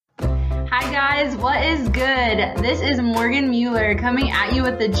guys, what is good? This is Morgan Mueller coming at you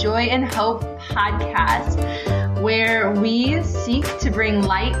with the Joy and Hope podcast, where we seek to bring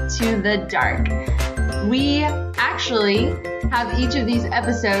light to the dark. We actually have each of these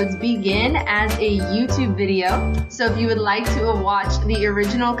episodes begin as a YouTube video. So if you would like to watch the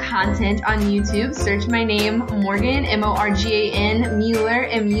original content on YouTube, search my name, Morgan, M-O-R-G-A-N, Mueller,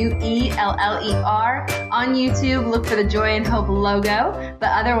 M-U-E-L-L-E-R on YouTube. Look for the Joy and Hope logo. But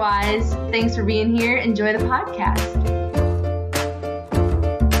otherwise, thanks for being here. Enjoy the podcast.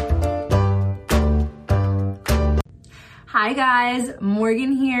 Hi guys,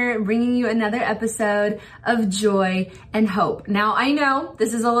 Morgan here, bringing you another episode of Joy and Hope. Now I know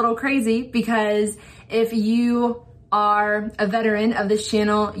this is a little crazy because if you are a veteran of this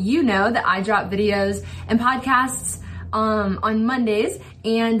channel, you know that I drop videos and podcasts on Mondays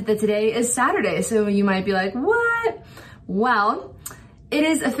and that today is Saturday. So you might be like, what? Well, it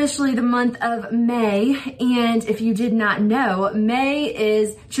is officially the month of May, and if you did not know, May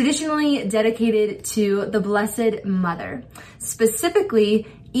is traditionally dedicated to the Blessed Mother. Specifically,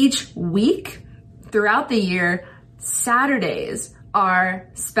 each week throughout the year, Saturdays are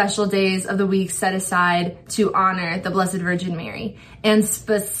special days of the week set aside to honor the Blessed Virgin Mary, and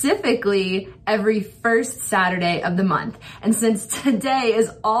specifically every first Saturday of the month. And since today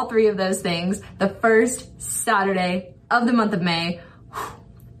is all three of those things, the first Saturday of the month of May,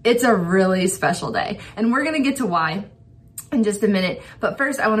 it's a really special day, and we're going to get to why in just a minute. But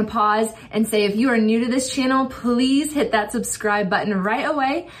first, I want to pause and say if you are new to this channel, please hit that subscribe button right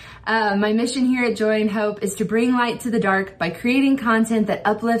away. My mission here at Joy and Hope is to bring light to the dark by creating content that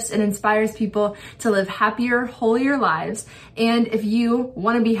uplifts and inspires people to live happier, holier lives. And if you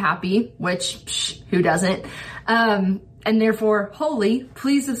want to be happy, which who doesn't, and therefore holy,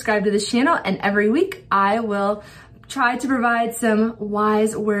 please subscribe to this channel, and every week I will try to provide some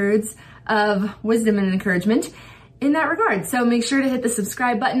wise words of wisdom and encouragement in that regard. So make sure to hit the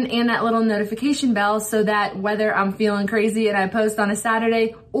subscribe button and that little notification bell so that whether I'm feeling crazy and I post on a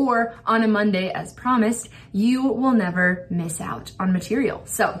Saturday or on a Monday as promised, you will never miss out on material.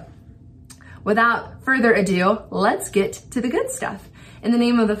 So without further ado, let's get to the good stuff. In the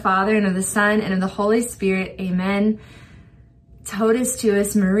name of the Father and of the Son and of the Holy Spirit, amen. Totus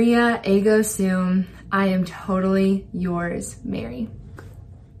tuus Maria, ego sum. I am totally yours, Mary.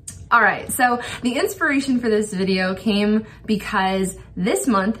 All right, so the inspiration for this video came because this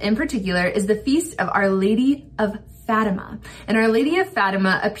month in particular is the feast of Our Lady of Fatima. And Our Lady of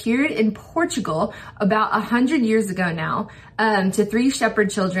Fatima appeared in Portugal about 100 years ago now to 3 shepherd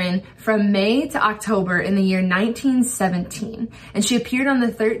children from May to October in the year 1917. And she appeared on the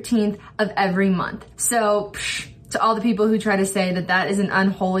 13th of every month. So to all the people who try to say that that is an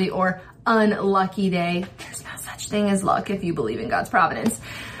unholy or unlucky day, there's no such thing as luck if you believe in God's providence.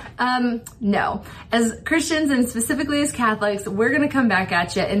 No. As Christians and specifically as Catholics, we're going to come back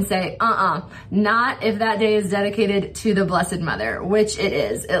at you and say, not if that day is dedicated to the Blessed Mother, which it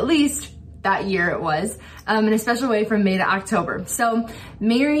is. At least that year it was, in a special way from May to October. So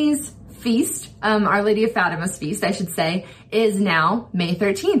Mary's feast, Our Lady of Fatima's feast, I should say, is now May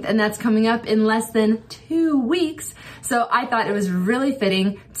 13th, and that's coming up in less than 2 weeks. So I thought it was really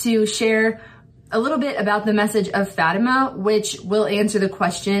fitting to share a little bit about the message of Fatima, which will answer the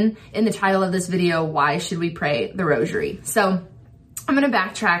question in the title of this video, why should we pray the Rosary? So I'm going to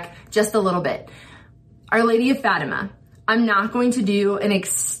backtrack just a little bit. Our Lady of Fatima. I'm not going to do an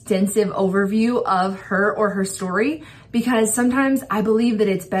extensive overview of her or her story because sometimes I believe that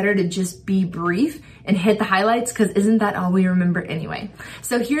it's better to just be brief and hit the highlights because isn't that all we remember anyway?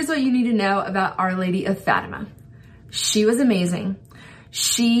 So here's what you need to know about Our Lady of Fatima. She was amazing.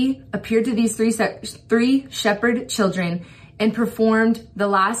 She appeared to these three shepherd children and performed the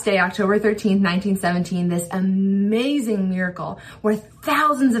last day, October 13th, 1917, this amazing miracle where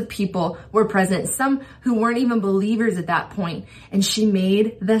thousands of people were present, some who weren't even believers at that point, and she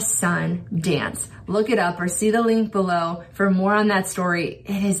made the sun dance. Look it up or see the link below for more on that story.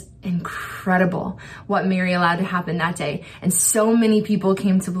 It is incredible what Mary allowed to happen that day. And so many people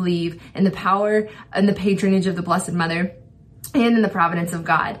came to believe in the power and the patronage of the Blessed Mother and in the providence of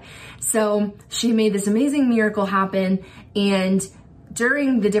God. So she made this amazing miracle happen, and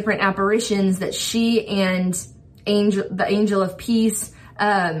during the different apparitions that she and the angel of peace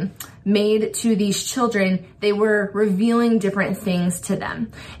made to these children, they were revealing different things to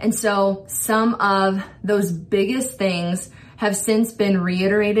them. And so some of those biggest things have since been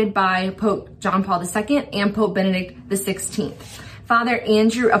reiterated by Pope John Paul II and Pope Benedict XVI. Father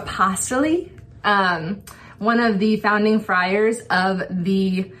Andrew Apostoli, one of the founding friars of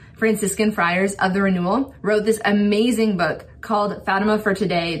the Franciscan Friars of the Renewal, wrote this amazing book called Fatima for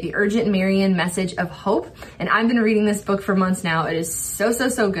Today, The Urgent Marian Message of Hope. And I've been reading this book for months now. It is so, so,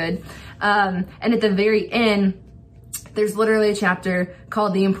 so good. And at the very end, there's literally a chapter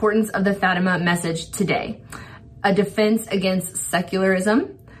called The Importance of the Fatima Message Today, a defense against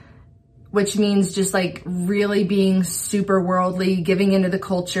secularism, which means just like really being super worldly, giving into the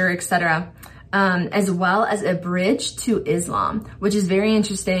culture, etc., as well as a bridge to Islam, which is very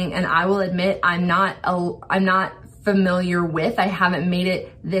interesting. And I will admit, I'm not familiar with. I haven't made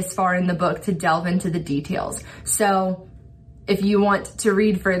it this far in the book to delve into the details. So if you want to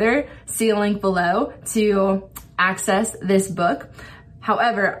read further, see a link below to access this book.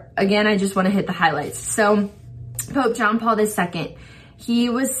 However, again, I just want to hit the highlights. So Pope John Paul II, he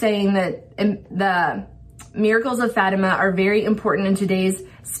was saying that the miracles of Fatima are very important in today's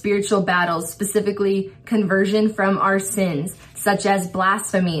spiritual battles, specifically conversion from our sins, such as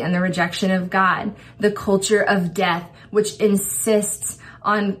blasphemy and the rejection of God, the culture of death, which insists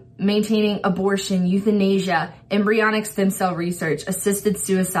on maintaining abortion, euthanasia, embryonic stem cell research, assisted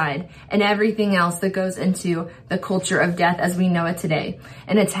suicide, and everything else that goes into the culture of death as we know it today.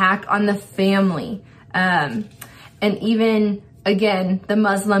 An attack on the family, and even, again, the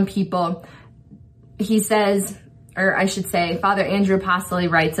Muslim people. He says, or I should say, Father Andrew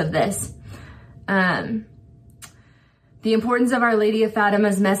Apostoli writes of this. The importance of Our Lady of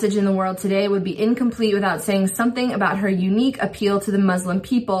Fatima's message in the world today would be incomplete without saying something about her unique appeal to the Muslim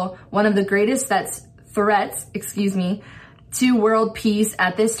people. One of the greatest threats, to world peace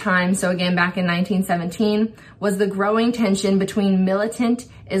at this time, so again back in 1917, was the growing tension between militant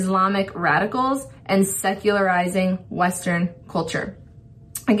Islamic radicals and secularizing Western culture.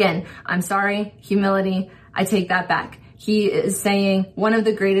 Again, I'm sorry, humility, I take that back. He is saying one of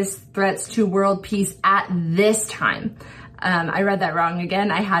the greatest threats to world peace at this time. I read that wrong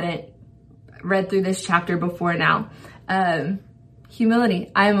again. I hadn't read through this chapter before now.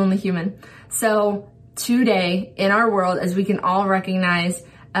 Humility, I am only human. So today in our world, as we can all recognize,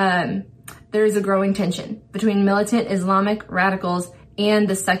 there is a growing tension between militant Islamic radicals and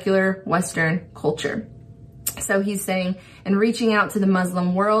the secular Western culture. So he's saying, in reaching out to the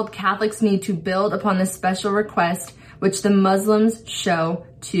Muslim world, Catholics need to build upon the special request which the Muslims show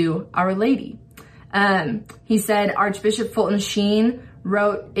to Our Lady. He said Archbishop Fulton Sheen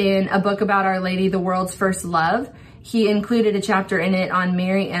wrote in a book about Our Lady, The World's First Love. He included a chapter in it on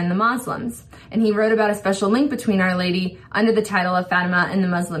Mary and the Muslims. And he wrote about a special link between Our Lady under the title of Fatima and the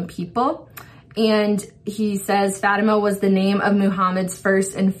Muslim people. And he says Fatima was the name of Muhammad's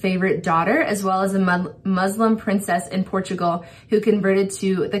first and favorite daughter, as well as a Muslim princess in Portugal who converted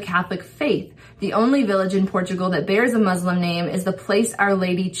to the Catholic faith. The only village in Portugal that bears a Muslim name is the place Our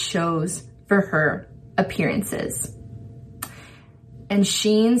Lady chose for her appearances. And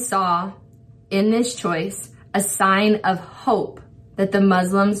Sheen saw in this choice a sign of hope that the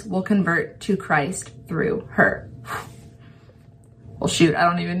Muslims will convert to Christ through her. Well, shoot, I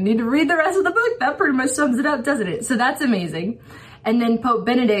don't even need to read the rest of the book. That pretty much sums it up, doesn't it? So that's amazing. And then Pope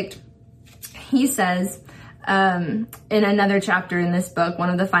Benedict, he says, in another chapter in this book, one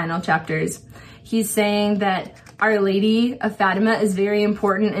of the final chapters, he's saying that Our Lady of Fatima is very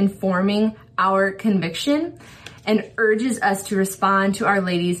important in forming our conviction and urges us to respond to Our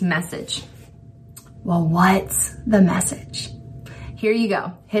Lady's message. Well, what's the message? Here you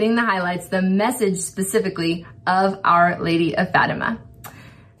go, hitting the highlights, the message specifically of Our Lady of Fatima.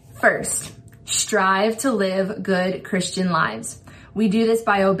 First, strive to live good Christian lives. We do this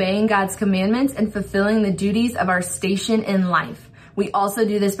by obeying God's commandments and fulfilling the duties of our station in life. We also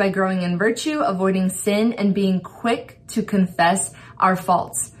do this by growing in virtue, avoiding sin, and being quick to confess our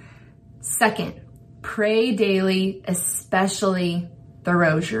faults. Second, pray daily, especially the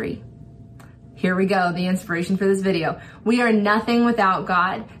Rosary. Here we go, the inspiration for this video. We are nothing without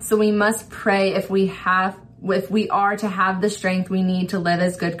God, so we must pray if we are to have the strength we need to live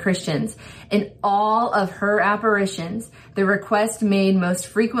as good Christians. In all of her apparitions, the request made most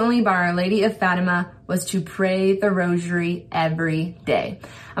frequently by Our Lady of Fatima was to pray the Rosary every day.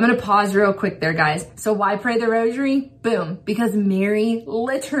 I'm going to pause real quick there, guys. So why pray the Rosary? Boom. Because Mary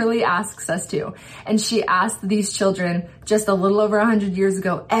literally asks us to. And she asked these children just a little over 100 years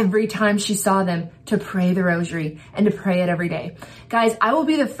ago, every time she saw them, to pray the Rosary and to pray it every day. Guys, I will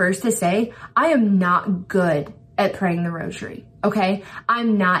be the first to say, I am not good at praying the Rosary. Okay?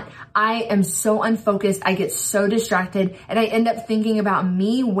 I'm not. I am so unfocused. I get so distracted and I end up thinking about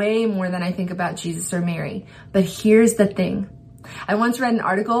me way more than I think about Jesus or Mary. But here's the thing. I once read an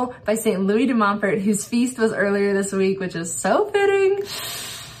article by St. Louis de Montfort, whose feast was earlier this week, which is so fitting.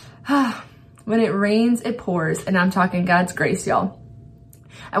 When it rains, it pours. And I'm talking God's grace, y'all.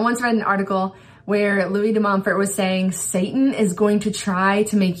 I once read an article where Louis de Montfort was saying Satan is going to try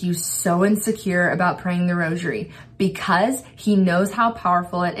to make you so insecure about praying the rosary because he knows how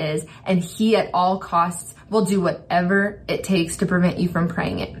powerful it is, and he at all costs will do whatever it takes to prevent you from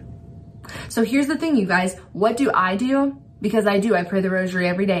praying it. So here's the thing, you guys. What do? Because I pray the rosary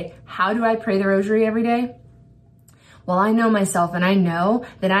every day. How do I pray the rosary every day? Well, I know myself, and I know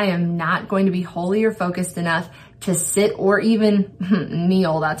that I am not going to be holy or focused enough to sit or even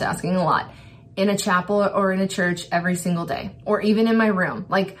kneel, that's asking a lot, in a chapel or in a church every single day, or even in my room.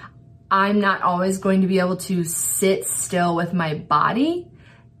 Like, I'm not always going to be able to sit still with my body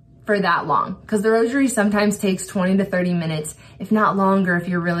for that long, because the rosary sometimes takes 20 to 30 minutes, if not longer, if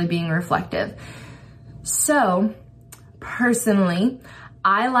you're really being reflective. So personally,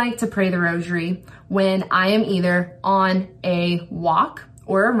 I like to pray the rosary when I am either on a walk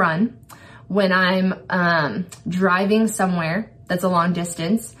or a run, when I'm driving somewhere that's a long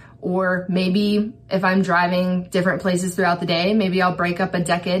distance, or maybe if I'm driving different places throughout the day, maybe I'll break up a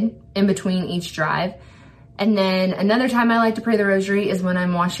decade in between each drive. And then another time I like to pray the rosary is when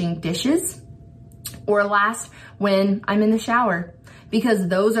I'm washing dishes, or last, when I'm in the shower, because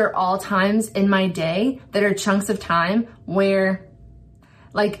those are all times in my day that are chunks of time where,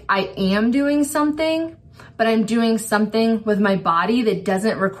 like, I am doing something, but I'm doing something with my body that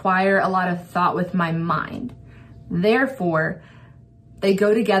doesn't require a lot of thought with my mind. Therefore, they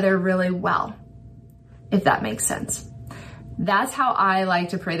go together really well, if that makes sense. That's how I like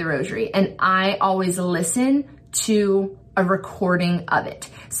to pray the rosary, and I always listen to a recording of it.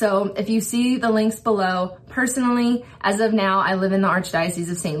 So if you see the links below, personally, as of now, I live in the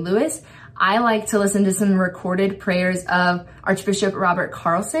Archdiocese of St. Louis. I like to listen to some recorded prayers of Archbishop Robert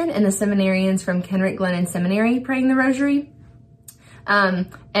Carlson and the seminarians from Kenrick Glennon Seminary praying the rosary.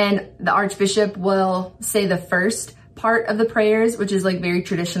 And the Archbishop will say the first part of the prayers, which is like very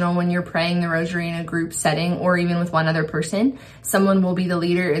traditional when you're praying the rosary in a group setting or even with one other person. Someone will be the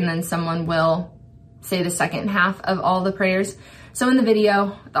leader, and then someone will say the second half of all the prayers. So in the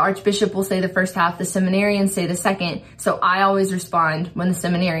video, the Archbishop will say the first half, the seminarians say the second. So I always respond when the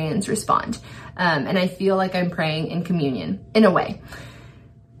seminarians respond. And I feel like I'm praying in communion in a way.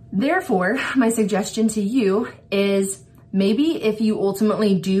 Therefore, my suggestion to you is, maybe if you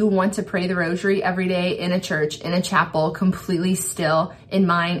ultimately do want to pray the rosary every day in a church, in a chapel, completely still in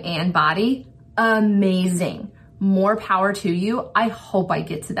mind and body, amazing. More power to you. I hope I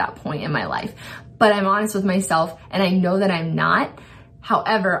get to that point in my life. But I'm honest with myself, and I know that I'm not.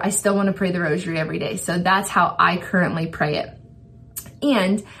 However, I still want to pray the rosary every day. So that's how I currently pray it.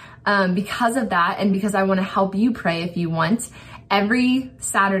 And because of that, and because I want to help you pray if you want, every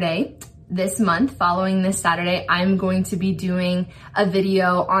Saturday this month, following this Saturday, I'm going to be doing a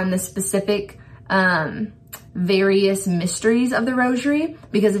video on the specific various mysteries of the rosary,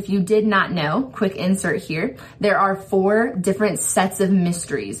 because if you did not know, quick insert here, there are 4 different sets of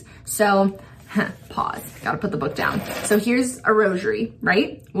mysteries. So pause, gotta put the book down. So here's a rosary,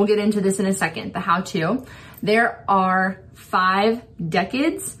 right? We'll get into this in a second, the how-to. There are 5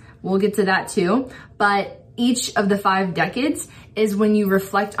 decades. We'll get to that too. But each of the 5 decades is when you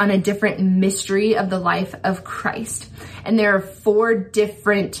reflect on a different mystery of the life of Christ. And there are 4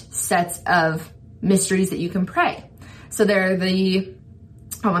 different sets of mysteries that you can pray. So there are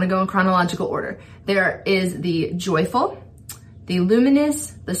I want to go in chronological order. There is the joyful, the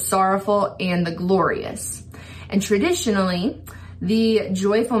luminous, the sorrowful, and the glorious. And traditionally, the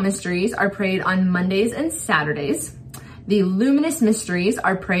joyful mysteries are prayed on Mondays and Saturdays. The luminous mysteries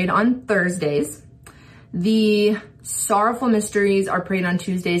are prayed on Thursdays. The sorrowful mysteries are prayed on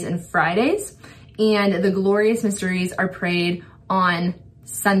Tuesdays and Fridays. And the glorious mysteries are prayed on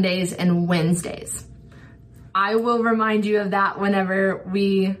Sundays and Wednesdays. I will remind you of that whenever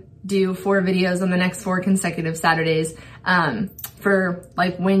we do 4 videos on the next 4 consecutive Saturdays, for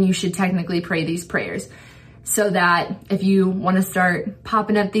like when you should technically pray these prayers, so that if you want to start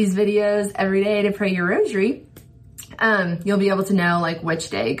popping up these videos every day to pray your rosary, you'll be able to know like which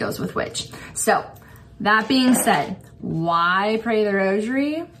day goes with which. So that being said, why pray the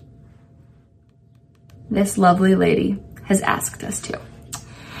rosary? This lovely lady has asked us to.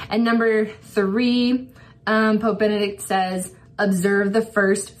 And number 3, Pope Benedict says, observe the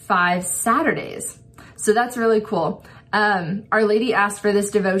first 5 Saturdays. So that's really cool. Our Lady asked for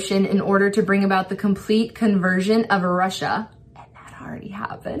this devotion in order to bring about the complete conversion of Russia, and that already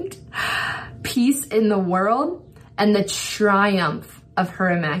happened, peace in the world, and the triumph of her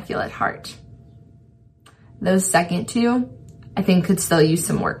Immaculate Heart. Those second 2, I think, could still use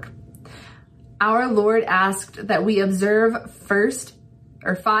some work. Our Lord asked that we observe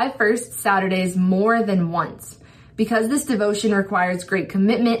 5 first Saturdays more than once, Because this devotion requires great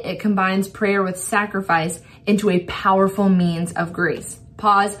commitment, it combines prayer with sacrifice into a powerful means of grace.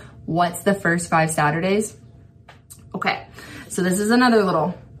 Pause. What's the first 5 Saturdays? Okay, so this is another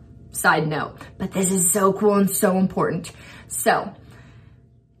little side note, but this is so cool and so important. So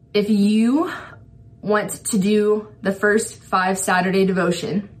if you want to do the first 5 Saturday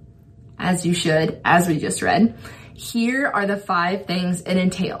devotion, as you should, as we just read, here are the 5 things it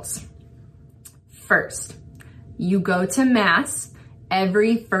entails. First, you go to Mass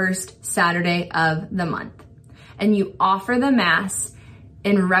every first Saturday of the month, and you offer the Mass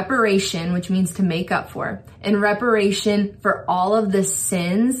in reparation, which means to make up for, in reparation for all of the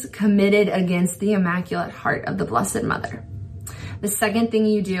sins committed against the Immaculate Heart of the Blessed Mother. The second thing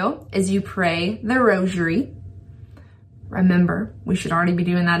you do is you pray the Rosary. Remember, we should already be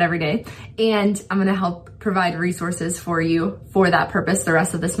doing that every day. And I'm going to help provide resources for you for that purpose the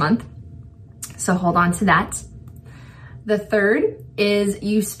rest of this month. So hold on to that. The third is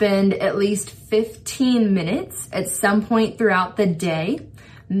you spend at least 15 minutes at some point throughout the day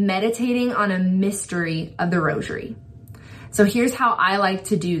meditating on a mystery of the Rosary. So here's how I like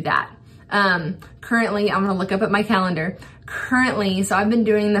to do that. Currently, I'm going to look up at my calendar. Currently, so I've been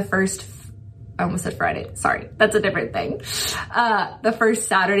doing the first, I almost said Friday. Sorry, that's a different thing. The first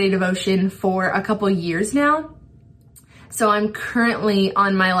Saturday devotion for a couple years now. So I'm currently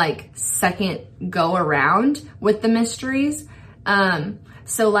on my second go around with the mysteries.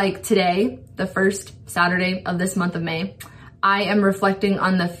 So today, the first Saturday of this month of May, I am reflecting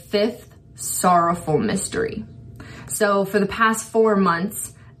on the 5th sorrowful mystery. So for the past 4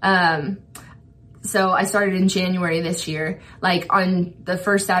 months, so I started in January this year. On the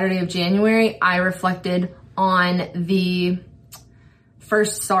first Saturday of January, I reflected on the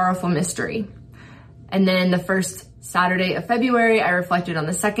first sorrowful mystery. And then the first Saturday of February, I reflected on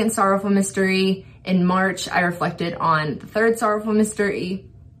the second sorrowful mystery. In March, I reflected on the third sorrowful mystery.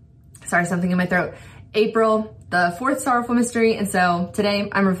 Sorry, something in my throat. April, the 4th sorrowful mystery. And so today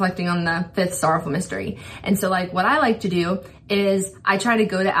I'm reflecting on the 5th sorrowful mystery. And so what I like to do is I try to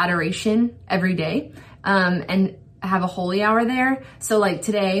go to adoration every day, and have a holy hour there. So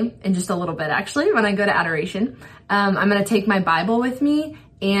today, in just a little bit actually, when I go to adoration, I'm going to take my Bible with me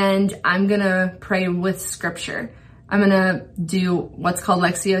and I'm going to pray with scripture. I'm going to do what's called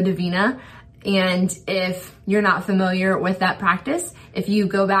Lectio Divina. And if you're not familiar with that practice, if you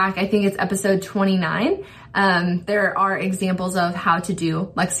go back, I think it's episode 29, there are examples of how to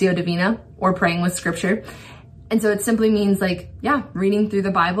do Lectio Divina or praying with scripture. And so it simply means reading through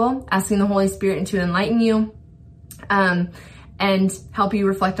the Bible, asking the Holy Spirit to enlighten you, and help you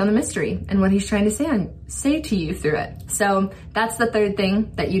reflect on the mystery and what he's trying to say to you through it. So that's the third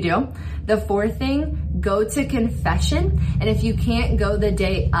thing that you do. The fourth thing, go to confession. And if you can't go the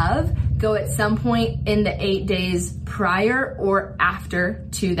day of, go at some point in the 8 days prior or after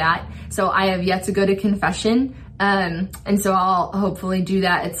to that. So I have yet to go to confession. And so I'll hopefully do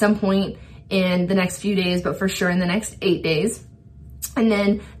that at some point in the next few days, but for sure in the next 8 days. And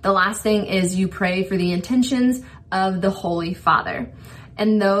then the last thing is you pray for the intentions of the Holy Father.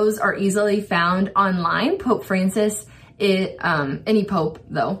 And those are easily found online. Pope Francis, any pope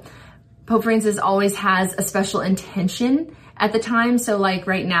though, Pope Francis always has a special intention at the time. So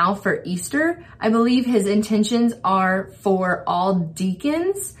right now for Easter, I believe his intentions are for all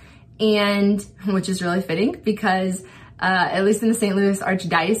deacons, and which is really fitting because at least in the St. Louis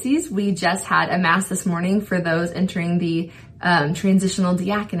Archdiocese, we just had a Mass this morning for those entering the transitional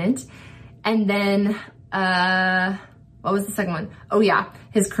diaconate. And then, what was the second one? Oh yeah,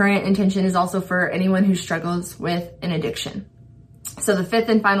 his current intention is also for anyone who struggles with an addiction. So the fifth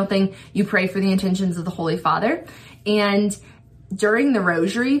and final thing, you pray for the intentions of the Holy Father. And during the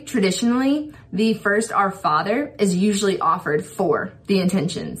Rosary, traditionally, the first Our Father is usually offered for the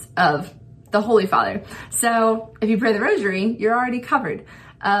intentions of the Holy Father. So if you pray the Rosary, you're already covered.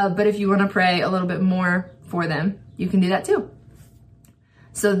 But if you want to pray a little bit more for them, you can do that too.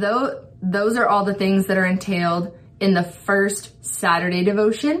 So those are all the things that are entailed in the first Saturday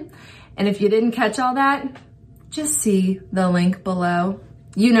devotion. And if you didn't catch all that, just see the link below.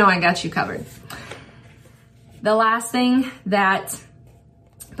 You know I got you covered. The last thing that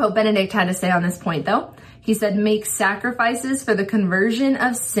Pope Benedict had to say on this point though, he said, make sacrifices for the conversion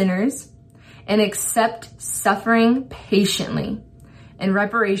of sinners and accept suffering patiently in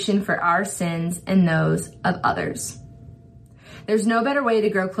reparation for our sins and those of others. There's no better way to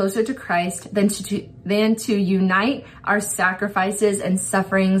grow closer to Christ than to unite our sacrifices and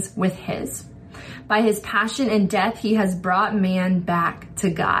sufferings with his. By his passion and death, he has brought man back to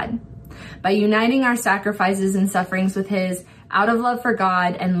God. By uniting our sacrifices and sufferings with his, out of love for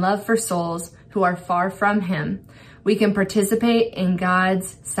God and love for souls who are far from him, we can participate in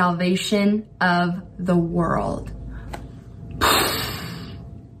God's salvation of the world.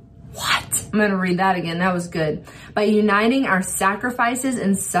 What? I'm going to read that again. That was good. By uniting our sacrifices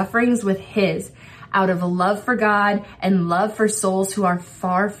and sufferings with his, out of a love for God and love for souls who are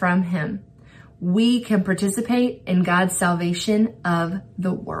far from him, we can participate in God's salvation of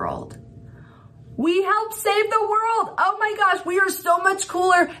the world. We help save the world. Oh my gosh, we are so much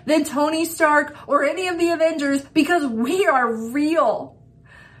cooler than Tony Stark or any of the Avengers because we are real.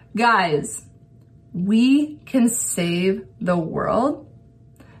 Guys, we can save the world,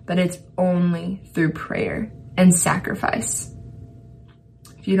 but it's only through prayer and sacrifice.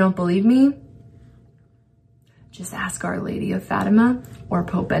 If you don't believe me, just ask Our Lady of Fatima or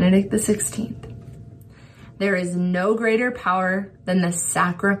Pope Benedict XVI. There is no greater power than the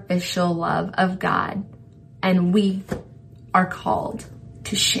sacrificial love of God, and we are called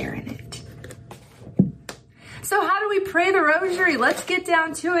to share in it. So how do we pray the rosary? Let's get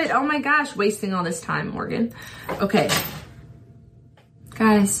down to it. Oh my gosh, wasting all this time, Morgan. Okay.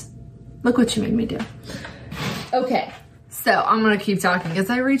 Guys, look what you made me do. Okay. So I'm going to keep talking because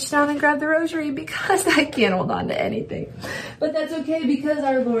I reached down and grabbed the rosary because I can't hold on to anything. But that's okay because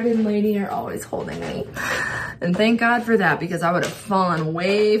our Lord and Lady are always holding me. And thank God for that because I would have fallen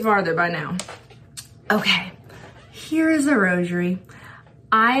way farther by now. Okay, here is a rosary.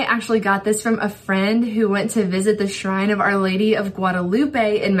 I actually got this from a friend who went to visit the shrine of Our Lady of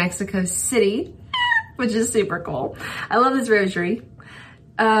Guadalupe in Mexico City, which is super cool. I love this rosary.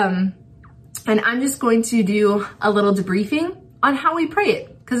 And I'm just going to do a little debriefing on how we pray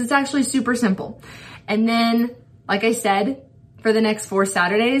it because it's actually super simple. And then, like I said, for the next 4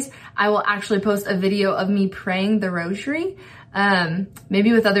 Saturdays, I will actually post a video of me praying the rosary,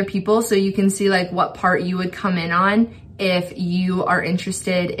 maybe with other people so you can see like what part you would come in on if you are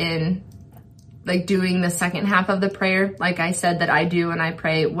interested in like doing the second half of the prayer, like I said that I do and I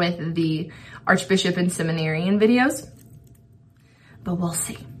pray with the Archbishop and Seminarian videos. But we'll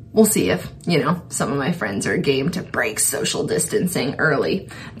see. We'll see if, some of my friends are game to break social distancing early.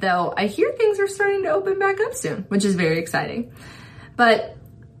 Though I hear things are starting to open back up soon, which is very exciting. But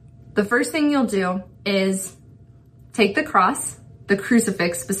the first thing you'll do is take the cross, the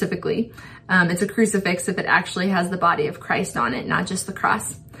crucifix specifically. It's a crucifix if it actually has the body of Christ on it, not just the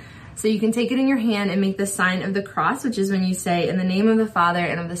cross. So you can take it in your hand and make the sign of the cross, which is when you say, in the name of the Father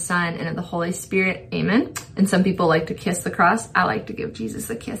and of the Son and of the Holy Spirit, amen. And some people like to kiss the cross. I like to give Jesus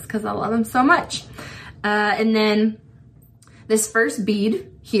a kiss because I love him so much. And then this first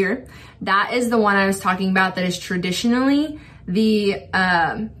bead here, that is the one I was talking about that is traditionally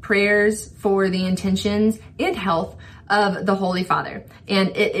the prayers for the intentions and health of the Holy Father. And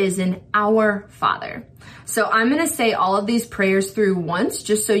it is an Our Father. So I'm going to say all of these prayers through once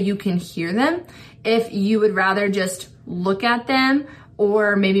just so you can hear them. If you would rather just look at them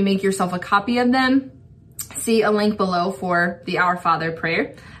or maybe make yourself a copy of them, see a link below for the Our Father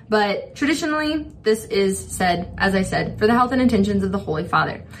prayer. But traditionally, this is said, as I said, for the health and intentions of the Holy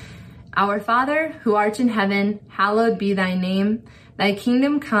Father. Our Father, who art in heaven, hallowed be thy name. Thy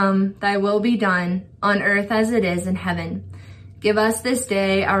kingdom come, thy will be done, on earth as it is in heaven. Give us this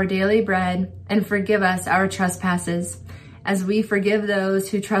day our daily bread, and forgive us our trespasses, as we forgive those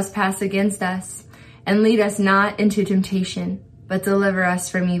who trespass against us. And lead us not into temptation, but deliver us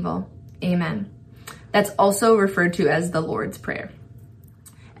from evil. Amen. That's also referred to as the Lord's Prayer.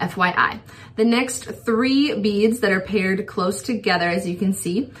 FYI. The next 3 beads that are paired close together, as you can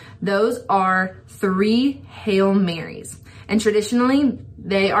see, those are 3 Hail Marys. And traditionally,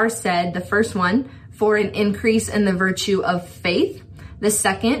 they are said, the first one, for an increase in the virtue of faith, the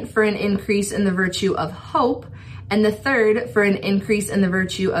second for an increase in the virtue of hope, and the third for an increase in the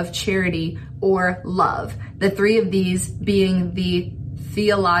virtue of charity or love. The 3 of these being the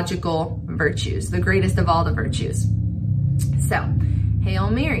theological virtues, the greatest of all the virtues. So, Hail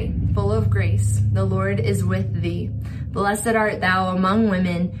Mary, full of grace, the Lord is with thee. Blessed art thou among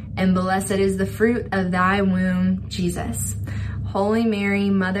women, and blessed is the fruit of thy womb, Jesus. Holy Mary,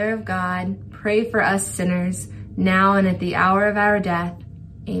 Mother of God, pray for us sinners, now and at the hour of our death.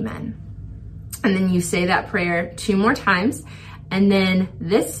 Amen. And then you say that prayer 2 more times. And then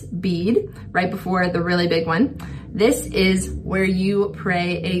this bead, right before the really big one, this is where you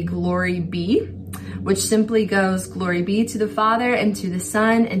pray a Glory Be, which simply goes, Glory be to the Father, and to the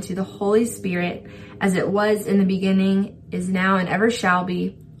Son, and to the Holy Spirit, as it was in the beginning, is now, and ever shall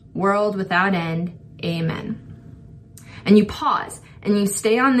be, world without end. Amen. And you pause, and you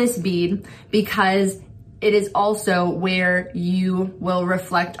stay on this bead, because it is also where you will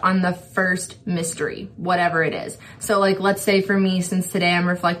reflect on the first mystery, whatever it is. So like, let's say for me, since today I'm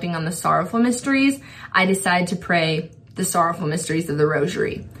reflecting on the sorrowful mysteries, I decide to pray the sorrowful mysteries of the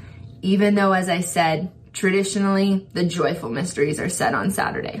Rosary. Even though, as I said, traditionally the joyful mysteries are said on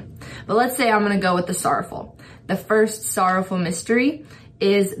Saturday. But let's say I'm going to go with the sorrowful. The first sorrowful mystery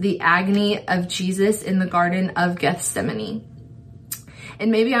is the agony of Jesus in the Garden of Gethsemane.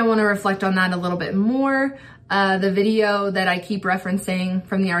 And maybe I want to reflect on that a little bit more. The video that I keep referencing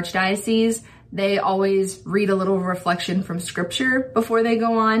from the Archdiocese, they always read a little reflection from scripture before they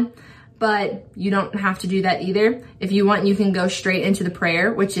go on, but you don't have to do that either. If you want, you can go straight into the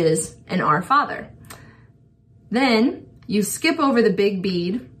prayer, which is an Our Father. Then you skip over the big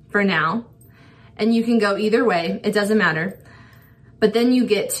bead for now, and you can go either way. It doesn't matter. But then you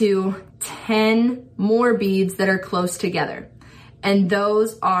get to 10 more beads that are close together. And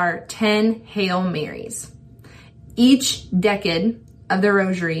those are 10 Hail Marys. Each decade of the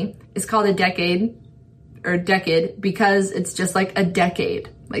Rosary is called a decade because it's just like a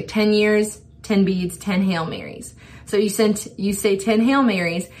decade, like 10 years, 10 beads, 10 Hail Marys. So you say 10 Hail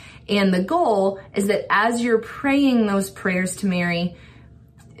Marys, and the goal is that as you're praying those prayers to Mary,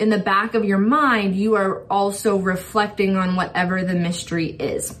 in the back of your mind, you are also reflecting on whatever the mystery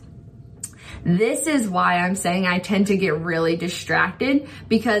is. This is why I'm saying I tend to get really distracted,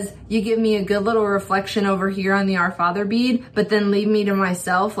 because you give me a good little reflection over here on the Our Father bead, but then leave me to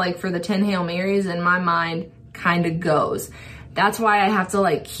myself, like for the 10 Hail Marys, and my mind kind of goes. That's why I have to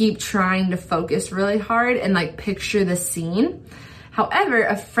like keep trying to focus really hard and like picture the scene. However,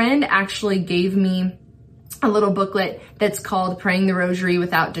 a friend actually gave me a little booklet that's called Praying the Rosary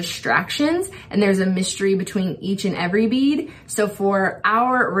Without Distractions, and there's a mystery between each and every bead. So for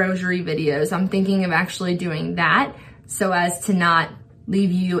our Rosary videos, I'm thinking of actually doing that so as to not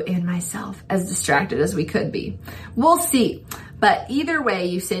leave you and myself as distracted as we could be. We'll see. But either way,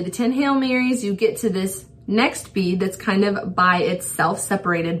 you say the 10 Hail Marys, you get to this next bead that's kind of by itself,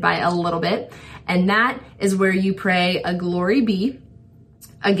 separated by a little bit, and that is where you pray a Glory Be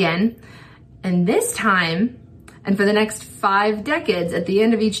again. And this time, and for the next 5 decades, at the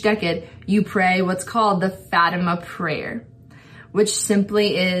end of each decade, you pray what's called the Fatima Prayer, which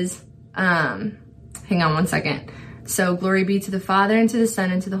simply is, hang on one second. So, glory be to the Father, and to the Son,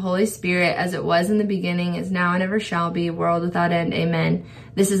 and to the Holy Spirit, as it was in the beginning, is now, and ever shall be, world without end. Amen.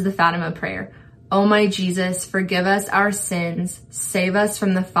 This is the Fatima Prayer. O my Jesus, forgive us our sins, save us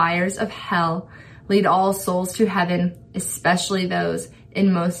from the fires of hell, lead all souls to heaven, especially those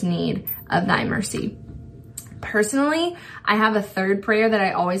in most need of thy mercy. Personally, I have a third prayer that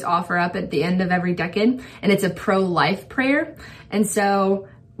I always offer up at the end of every decade, and it's a pro-life prayer. And so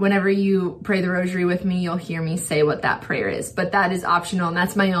whenever you pray the Rosary with me, you'll hear me say what that prayer is, but that is optional, and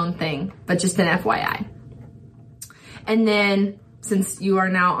that's my own thing, but just an FYI. And then, since you are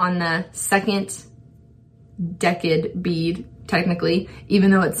now on the second decade bead, technically, even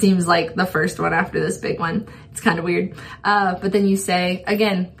though it seems like the first one after this big one, it's kind of weird. But then you say,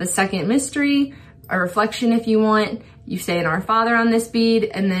 again, the second mystery, a reflection if you want. You say an Our Father on this bead,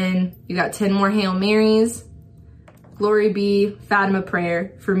 and then you got 10 more Hail Marys, Glory Be, Fatima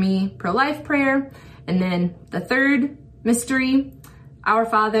Prayer, for me, pro-life prayer. And then the third mystery, Our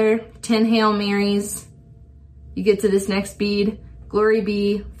Father, 10 Hail Marys. You get to this next bead, Glory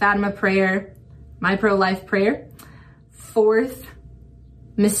Be, Fatima Prayer, my pro-life prayer. Fourth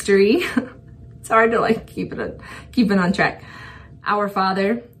mystery, it's hard to like keep it on track. Our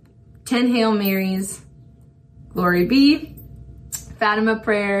Father, 10 Hail Marys, Glory Be, Fatima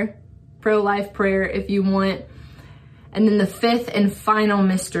Prayer, pro-life prayer if you want. And then the fifth and final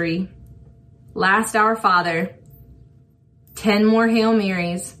mystery, last Our Father, 10 more Hail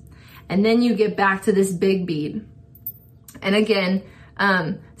Marys, and then you get back to this big bead. And again,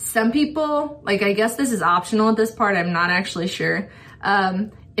 some people, like, I guess this is optional at this part, I'm not actually sure.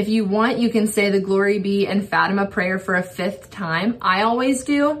 If you want, you can say the Glory Be and Fatima Prayer for a 5th time. I always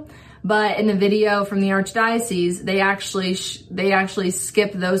do. But in the video from the Archdiocese, they actually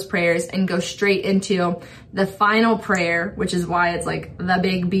skip those prayers and go straight into the final prayer, which is why it's like the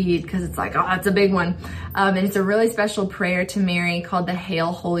big bead, because it's like, oh, that's a big one. And it's a really special prayer to Mary called the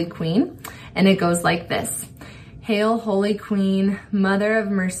Hail, Holy Queen. And it goes like this. Hail, Holy Queen, Mother of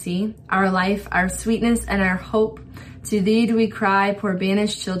Mercy, our life, our sweetness, and our hope. To thee do we cry, poor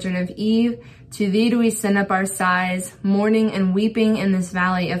banished children of Eve. To thee do we send up our sighs, mourning and weeping in this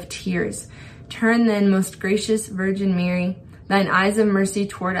valley of tears. Turn then, most gracious Virgin Mary, thine eyes of mercy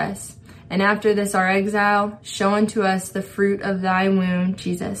toward us. And after this our exile, show unto us the fruit of thy womb,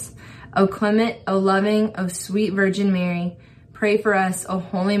 Jesus. O clement, O loving, O sweet Virgin Mary, Pray for us, O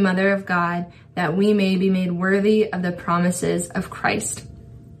Holy Mother of God, that we may be made worthy of the promises of Christ.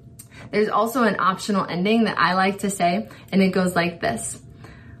 There's also an optional ending that I like to say, and it goes like this.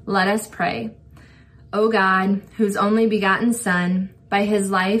 Let us pray. O God, whose only begotten Son, by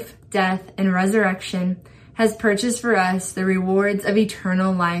his life, death, and resurrection, has purchased for us the rewards of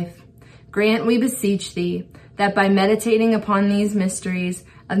eternal life, grant, we beseech thee, that by meditating upon these mysteries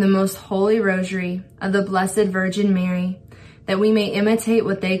of the most holy Rosary of the Blessed Virgin Mary, that we may imitate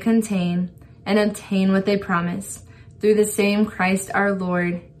what they contain and obtain what they promise, through the same Christ our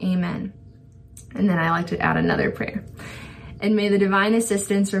Lord. Amen. And then I like to add another prayer. And may the divine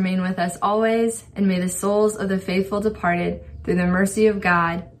assistance remain with us always, and may the souls of the faithful departed, through the mercy of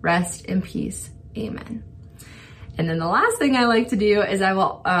God, rest in peace. Amen. And then the last thing I like to do is I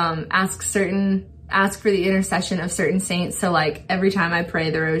will ask for the intercession of certain saints. So like every time I pray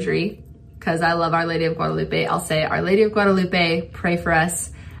the Rosary, because I love Our Lady of Guadalupe, I'll say, Our Lady of Guadalupe, pray for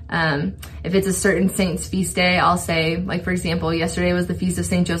us. If it's a certain saint's feast day, I'll say, like for example, yesterday was the feast of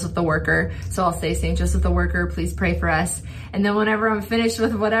Saint Joseph the Worker. So I'll say, Saint Joseph the Worker, please pray for us. And then whenever I'm finished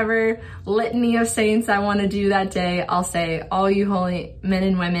with whatever litany of saints I want to do that day, I'll say, all you holy men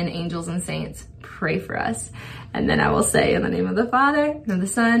and women, angels and saints, pray for us. And then I will say, in the name of the Father, and of the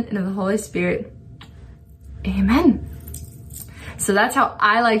Son, and of the Holy Spirit, Amen. So that's how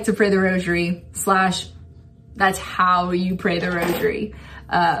I like to pray the Rosary, / that's how you pray the Rosary,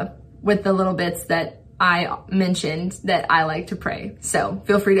 with the little bits that I mentioned that I like to pray. So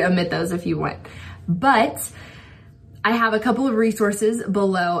feel free to omit those if you want. But I have a couple of resources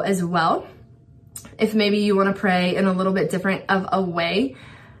below as well. If maybe you want to pray in a little bit different of a way,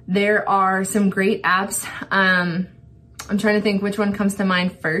 there are some great apps. I'm trying to think which one comes to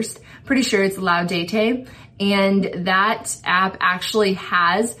mind first. Pretty sure it's Laudate. And that app actually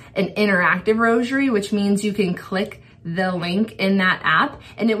has an interactive rosary, which means you can click the link in that app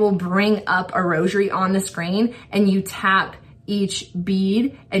and it will bring up a rosary on the screen, and you tap each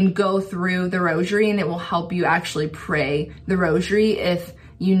bead and go through the rosary, and it will help you actually pray the rosary if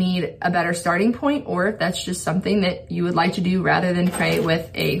you need a better starting point, or if that's just something that you would like to do rather than pray with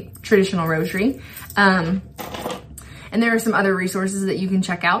a traditional rosary. And there are some other resources that you can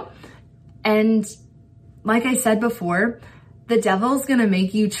check out. And like I said before, the devil's gonna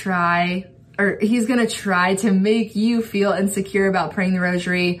make you try, or he's gonna try to make you feel insecure about praying the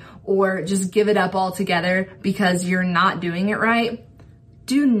rosary, or just give it up altogether because you're not doing it right.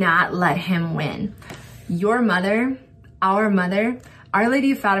 Do not let him win. Your mother, our mother, Our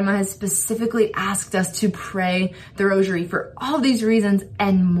Lady of Fatima has specifically asked us to pray the rosary for all these reasons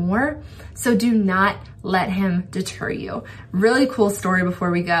and more. So do not let him deter you. Really cool story before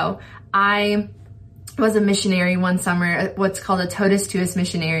we go. I was a missionary one summer, what's called a totus tuus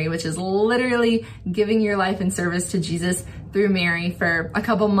missionary, which is literally giving your life in service to Jesus through Mary for a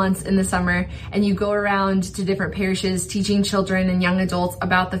couple months in the summer. And you go around to different parishes teaching children and young adults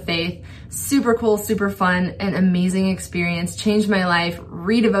about the faith. Super cool, super fun, and amazing experience. Changed my life,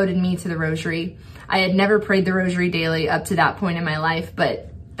 redevoted me to the rosary. I had never prayed the rosary daily up to that point in my life, but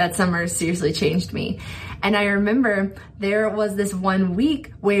that summer seriously changed me. And I remember there was this one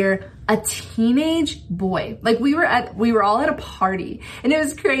week where a teenage boy, like we were all at a party, and it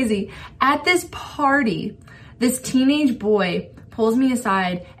was crazy. At this party, this teenage boy pulls me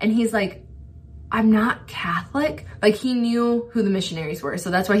aside and he's like, I'm not Catholic. Like, he knew who the missionaries were, so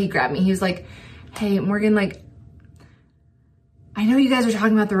that's why he grabbed me. He was like, hey, Morgan, like, I know you guys are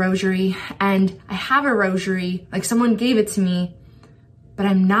talking about the rosary, and I have a rosary, like someone gave it to me, but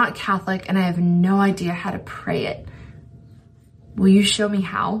I'm not Catholic and I have no idea how to pray it. Will you show me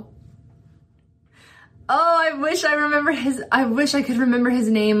how? Oh, I wish I could remember his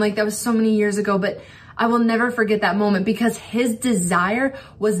name. Like, that was so many years ago, but I will never forget that moment because his desire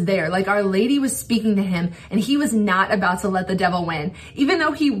was there. Like, Our Lady was speaking to him and he was not about to let the devil win. Even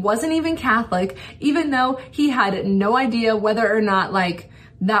though he wasn't even Catholic, even though he had no idea whether or not like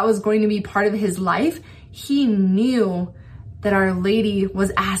that was going to be part of his life, he knew that Our Lady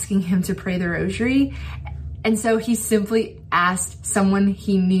was asking him to pray the rosary. And so he simply asked someone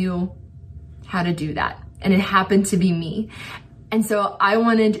he knew how to do that. And it happened to be me. And so I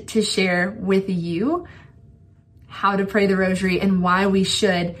wanted to share with you how to pray the rosary and why we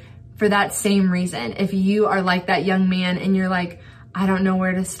should, for that same reason. If you are like that young man and you're like, I don't know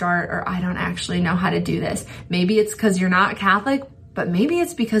where to start, or I don't actually know how to do this. Maybe it's because you're not Catholic, but maybe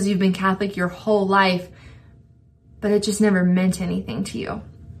it's because you've been Catholic your whole life, but it just never meant anything to you.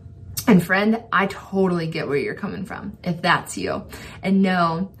 And friend, I totally get where you're coming from if that's you. And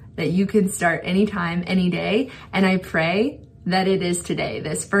know that you can start anytime, any day. And I pray that it is today,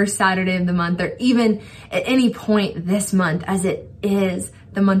 this first Saturday of the month, or even at any point this month, as it is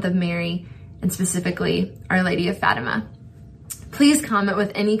the month of Mary, and specifically Our Lady of Fatima. Please comment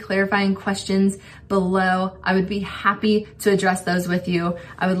with any clarifying questions below. I would be happy to address those with you.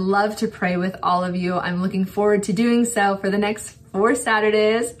 I would love to pray with all of you. I'm looking forward to doing so for the next 4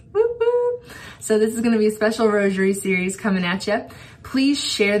 Saturdays. Woo woo. So this is going to be a special rosary series coming at you. Please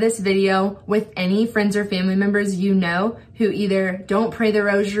share this video with any friends or family members you know who either don't pray the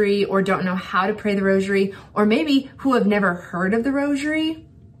rosary or don't know how to pray the rosary, or maybe who have never heard of the rosary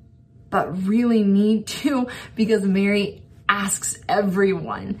but really need to, because Mary asks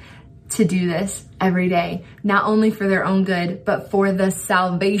everyone to do this every day, not only for their own good, but for the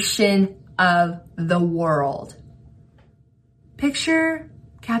salvation of the world. Picture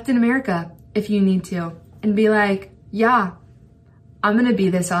Captain America if you need to, and be like, yeah, I'm gonna be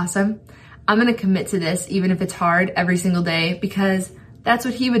this awesome. I'm gonna commit to this, even if it's hard every single day, because that's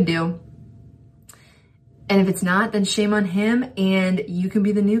what he would do. And if it's not, then shame on him, and you can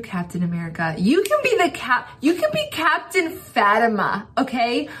be the new Captain America. You can be Captain Fatima,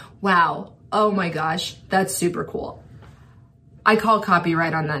 okay? Wow. Oh my gosh, that's super cool. I call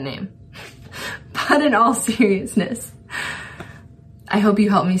copyright on that name. But in all seriousness, I hope you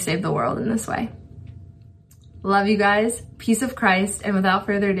help me save the world in this way. Love you guys. Peace of Christ. And without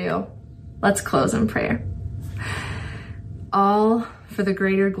further ado, let's close in prayer. All for the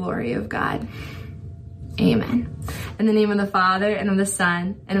greater glory of God. Amen. In the name of the Father, and of the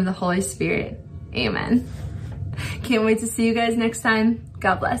Son, and of the Holy Spirit. Amen. Can't wait to see you guys next time.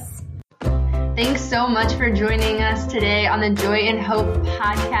 God bless. Thanks so much for joining us today on the Joy and Hope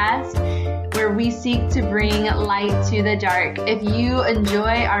podcast, where we seek to bring light to the dark. If you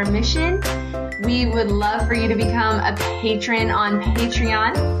enjoy our mission, we would love for you to become a patron on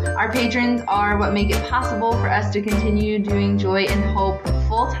Patreon. Our patrons are what make it possible for us to continue doing Joy and Hope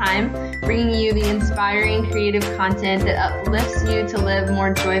full time, bringing you the inspiring, creative content that uplifts you to live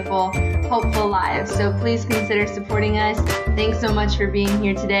more joyful, hopeful lives. So please consider supporting us. Thanks so much for being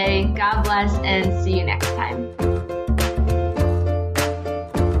here today. God bless, and see you next time.